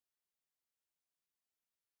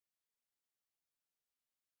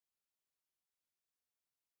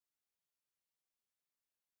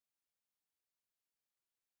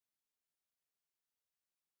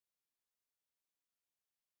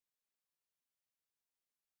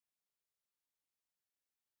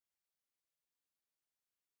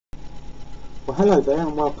Well, hello there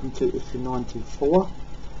and welcome to issue 94,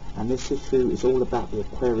 and this issue is all about the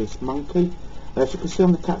Aquarius monkey. As you can see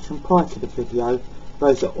on the caption prior to the video,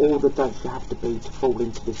 those are all the dates you have to be to fall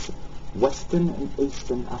into this Western and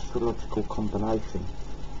Eastern astrological combination.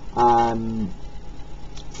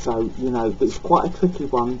 So, you know, it's quite a tricky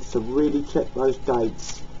one, so really check those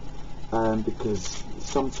dates, because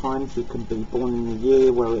sometimes you can be born in a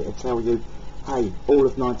year where it'll tell you, hey, all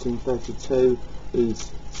of 1932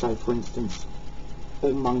 is, say for instance,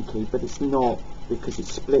 all monkey, but it's not, because it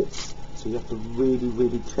splits, so you have to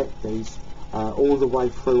really check these all the way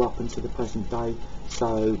through up until the present day,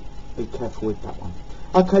 so be careful with that one.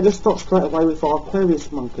 Okay, let's start straight away with our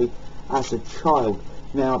Aquarius monkey as a child.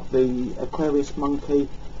 Now, the Aquarius monkey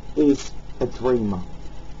is a dreamer.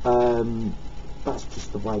 That's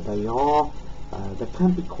just the way they are. They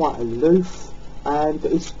can be quite aloof, and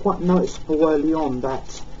it's quite noticeable early on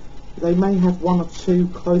that they may have one or two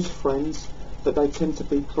close friends, but they tend to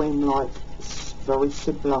be dream-like, very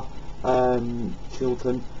similar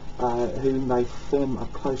children whom they form a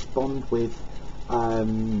close bond with.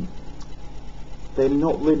 They're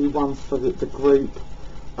not really one for the group.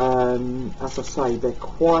 As I say, they're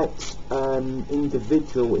quite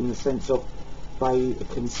individual in the sense of they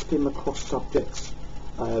can skim across subjects.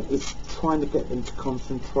 It's trying to get them to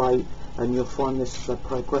concentrate, and you'll find this as they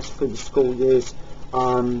progress through the school years.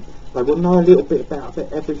 They will know a little bit about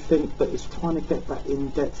everything, but it's trying to get that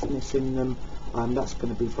in-depthness in them, and that's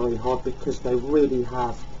going to be very hard because they really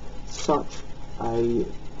have such a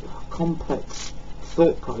complex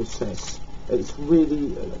thought process. It's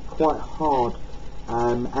really quite hard,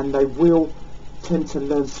 and they will tend to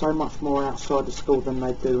learn so much more outside of school than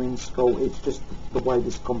they do in school. It's just the way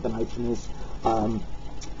this combination is.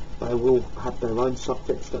 They will have their own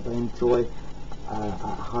subjects that they enjoy at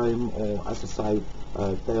home, or as I say,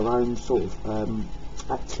 their own sort of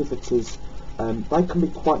activities. They can be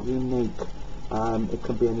quite unique. It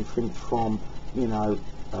can be anything from, you know,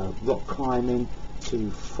 rock climbing to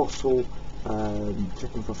fossil,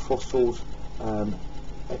 checking for fossils,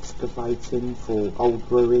 excavating for old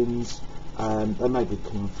ruins. They may be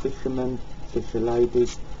king fishermen, fisher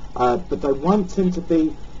ladies, but they won't tend to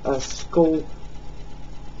be school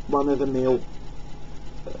run-of-the-mill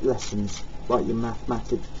lessons like your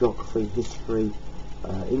mathematics, geography, history,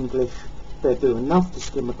 English. They do enough to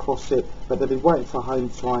skim across it, but they'll be waiting for home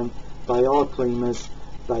time. They are dreamers.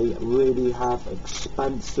 They really have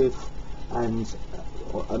expansive and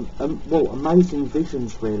well, amazing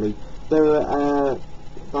visions. Really, they are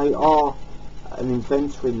an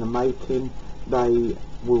inventor in the making. They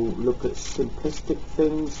will look at simplistic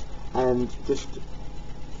things and just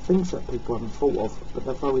things that people haven't thought of, but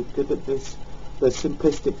they're very good at this. The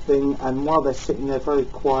simplistic thing, and while they're sitting there very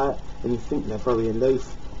quiet and you think they're very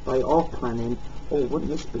aloof, they are planning, oh, wouldn't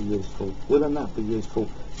this be useful, wouldn't that be useful?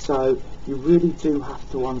 So you really do have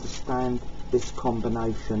to understand this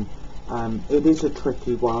combination. It is a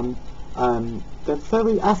tricky one. They're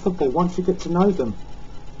very affable once you get to know them.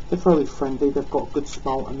 They're very friendly, they've got a good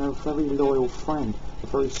smile, and they're a very loyal friend, a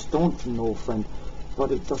very staunch and loyal friend, but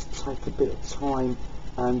it does take a bit of time,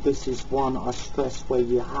 and this is one I stress where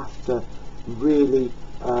you have to really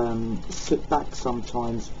sit back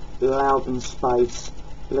sometimes, allow them space,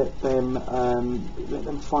 let them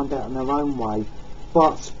find out in their own way.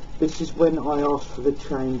 But this is when I ask for the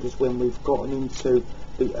changes, when we've gotten into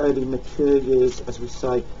the early mature years, as we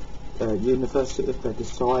say, university if they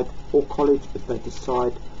decide, or college if they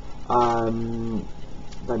decide.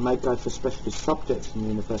 They may go for specialist subjects in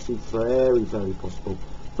university, very possible,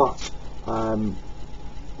 but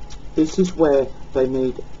this is where they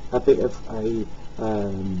need a bit of a,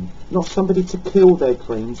 not somebody to kill their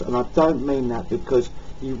dreams, and I don't mean that because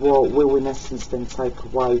you will in essence then take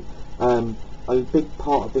away a big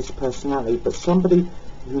part of this personality, but somebody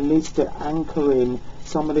who needs to anchor in,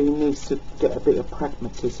 somebody who needs to get a bit of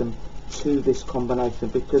pragmatism to this combination,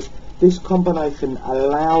 because this combination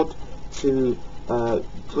allowed to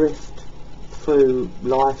drift through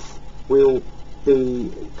life will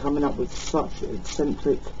be coming up with such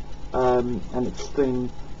eccentric and extreme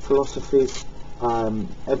philosophies,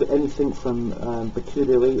 anything from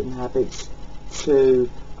peculiar eating habits to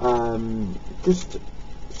just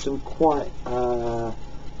some quite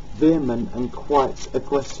vehement and quite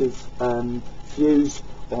aggressive views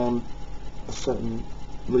on a certain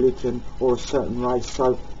religion or a certain race.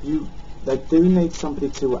 So they do need somebody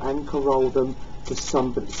to anchor roll them, to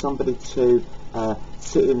somebody to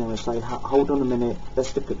sit in there and say, hold on a minute,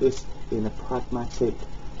 let's look at this in a pragmatic,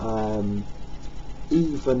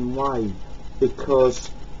 even way, because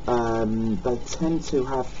they tend to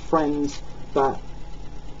have friends that,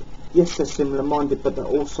 yes, they're similar minded, but they're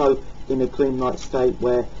also in a dreamlike state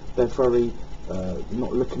where they're very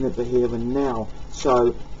not looking at the here and now.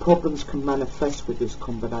 So problems can manifest with this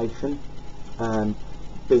combination.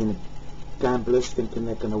 Being gamblers, thinking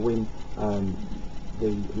they're going to win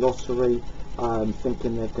the lottery,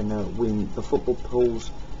 thinking they're going to win the football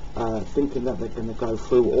pools, thinking that they're going to go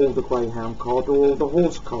through all the greyhound card or all the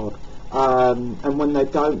horse card, and when they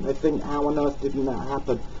don't, they think, how on earth didn't that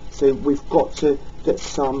happen? So we've got to get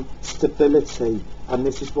some stability, and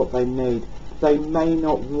this is what they need. They may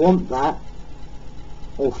not want that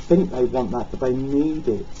or think they want that, but they need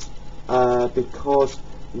it, because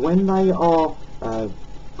when they are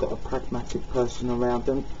got a pragmatic person around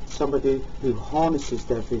them, somebody who harnesses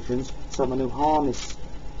their visions, someone who harnesses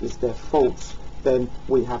their faults, then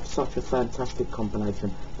we have such a fantastic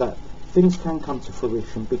combination that things can come to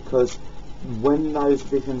fruition, because when those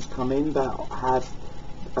visions come in that have,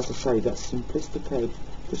 as I say, that simplistic edge,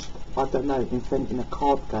 just, I don't know, inventing a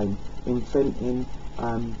card game, inventing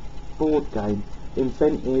board game,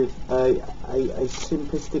 inventing a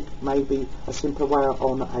simplistic, maybe a simpler way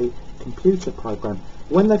on a computer program.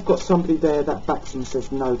 When they've got somebody there that backs them and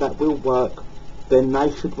says, no, that will work, then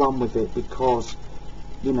they should run with it, because,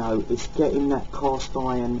 you know, it's getting that cast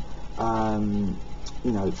iron,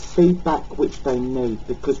 you know, feedback which they need,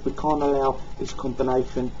 because we can't allow this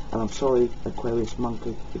combination, and I'm sorry, Aquarius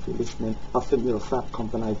Monkey, if you're listening, I think you're a fab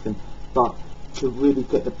combination, but to really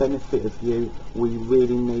get the benefit of you, we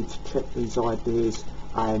really need to check these ideas,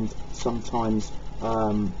 and sometimes,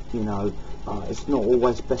 you know, it's not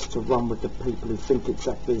always best to run with the people who think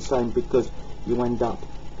exactly the same, because you end up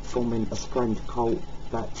forming a strange cult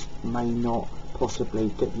that may not possibly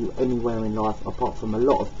get you anywhere in life apart from a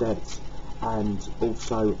lot of debts and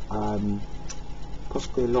also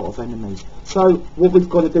possibly a lot of enemies. So what we've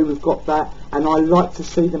got to do, we've got that, and I like to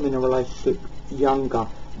see them in a relationship younger,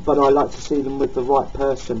 but I like to see them with the right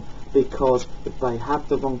person, because if they have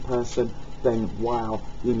the wrong person, then wow,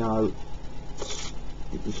 you know,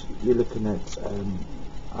 you're looking at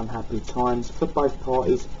unhappy times for both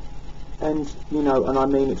parties, and you know, and I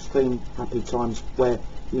mean extreme happy times where,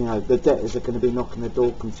 you know, the debtors are going to be knocking the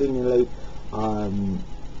door continually.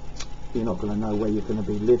 You're not going to know where you're going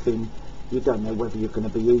to be living. You don't know whether you're going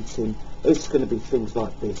to be eating. It's going to be things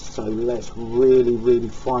like this. So let's really, really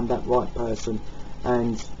find that right person.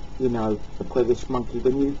 And, you know, Aquarius Monkey,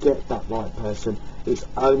 when you get that right person, it's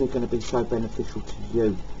only going to be so beneficial to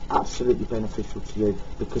you. Absolutely beneficial to you,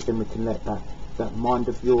 because then we can let that mind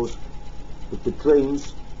of yours with the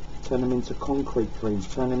dreams, turn them into concrete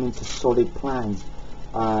dreams, turn them into solid plans.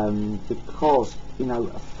 Because, you know,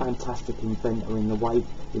 a fantastic inventor in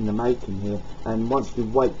the making here, and once you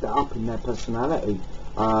wake that up in their personality,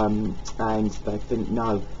 and they think,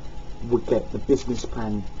 no, we get the business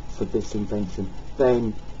plan for this invention,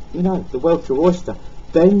 then, you know, the world's your oyster.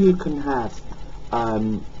 Then you can have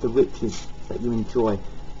the riches that you enjoy.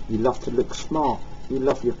 You love to look smart, you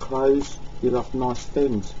love your clothes, you love nice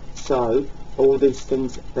things, so all these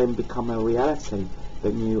things then become a reality.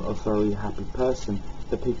 Then you're a very happy person,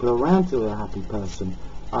 the people around you are a happy person,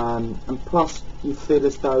 and plus you feel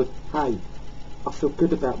as though, hey, I feel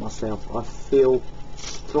good about myself, I feel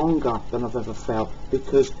stronger than I've ever felt,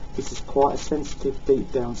 because this is quite a sensitive,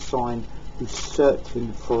 deep down sign who's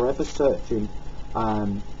searching, forever searching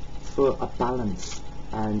for a balance,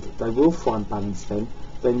 and they will find balance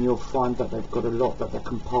then you'll find that they've got a lot that they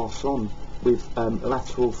can pass on with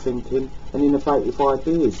lateral thinking and innovative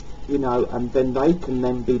ideas, you know, and then they can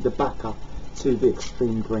then be the backer to the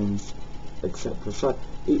extreme dreams, etc. So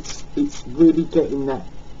it's really getting that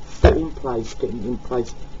fit in place, getting in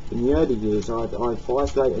place in the early years. I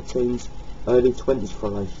advise later teens, early 20s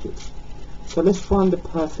for relationships. So let's find the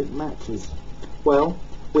perfect matches. Well,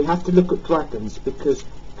 we have to look at dragons, because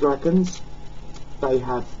dragons, they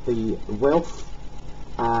have the wealth,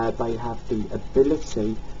 they have the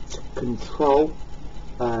ability to control,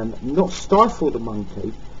 not stifle the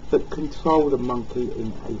monkey, but control the monkey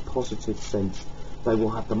in a positive sense. They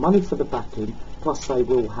will have the money for the backing, plus they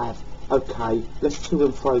will have, okay, let's to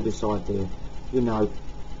and fro this idea. You know,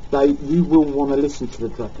 you will want to listen to the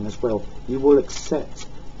dragon as well. You will accept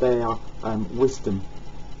their wisdom,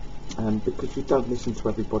 because you don't listen to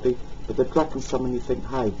everybody. But the dragon's someone you think,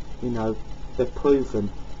 hey, you know, they're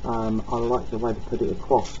proven. I like the way they put it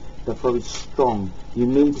across. They're very strong. You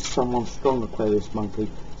need someone strong, Aquarius Monkey,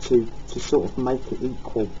 to sort of make it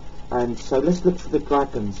equal. And so let's look for the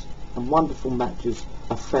dragons, and wonderful matches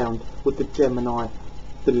are found with the Gemini,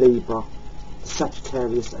 the Libra, the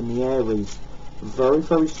Sagittarius and the Aries. Very,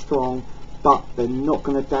 very strong, but they're not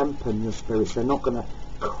going to dampen your spirits. They're not going to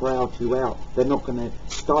crowd you out. They're not going to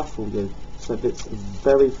stifle you. So it's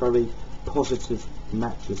very, very positive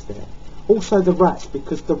matches there. Also the rats,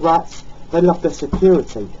 because the rats, they love their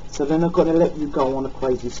security, so they're not going to let you go on a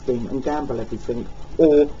crazy scheme and gamble everything,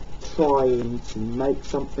 or trying to make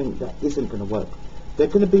something that isn't going to work. They're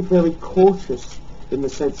going to be very cautious in the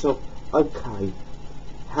sense of, okay,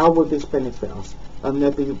 how will this benefit us? And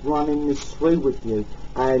they'll be running this through with you,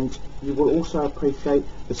 and you will also appreciate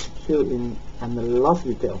the security and the love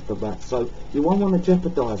you get off the rat, so you won't want to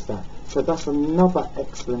jeopardise that. So that's another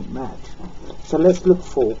excellent match. So let's look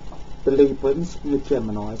for the Librans and the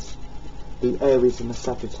Geminis, the Aries and the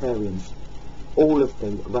Sagittarians. All of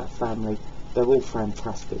the rat family, they're all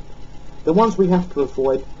fantastic. The ones we have to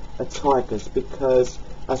avoid are tigers, because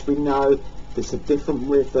as we know, there's a different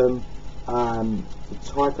rhythm. The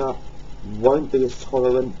tiger won't be as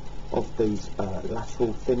tolerant of these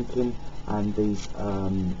lateral thinking and these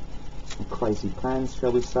crazy plans,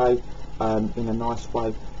 shall we say, in a nice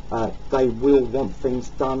way. They will want things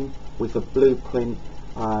done with a blueprint.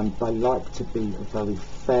 They like to be very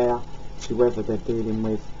fair to whoever they're dealing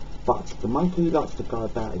with, but the monkey likes to go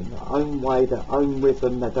about it in their own way, their own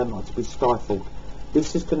rhythm. They don't like to be stifled.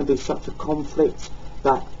 This is going to be such a conflict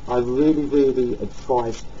that I really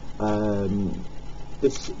advise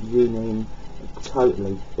this union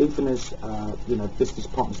totally, even as business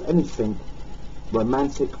partners, anything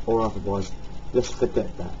romantic or otherwise. Let's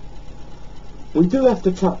forget that. We do have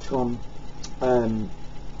to touch on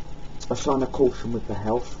a sign of caution with the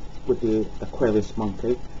health, with the Aquarius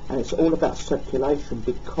monkey, and it's all about circulation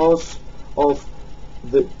because of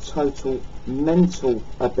the total mental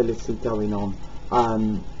ability going on.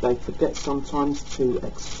 They forget sometimes to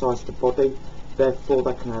exercise the body, therefore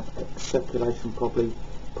they can have circulation problems.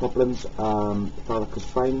 Varicose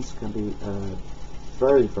veins can be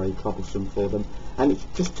very troublesome for them, and it's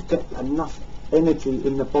just to get enough energy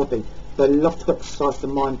in the body. They love to exercise the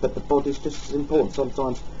mind, but the body's just as important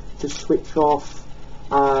sometimes to switch off,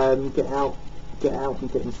 get out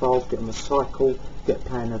and get involved, get on the cycle, get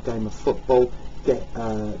playing a game of football, get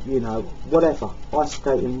whatever, ice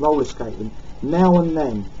skating, roller skating, now and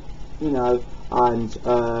then, and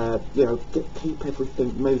keep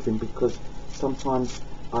everything moving, because sometimes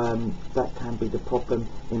that can be the problem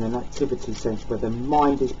in an activity sense, where their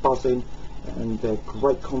mind is buzzing and they're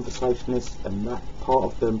great conversationists, and that part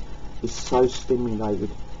of them is so stimulated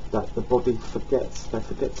that the body they forget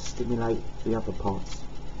to stimulate the other parts.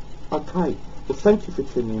 Okay, well, thank you for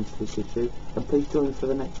tuning into this issue, and please join me for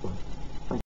the next one.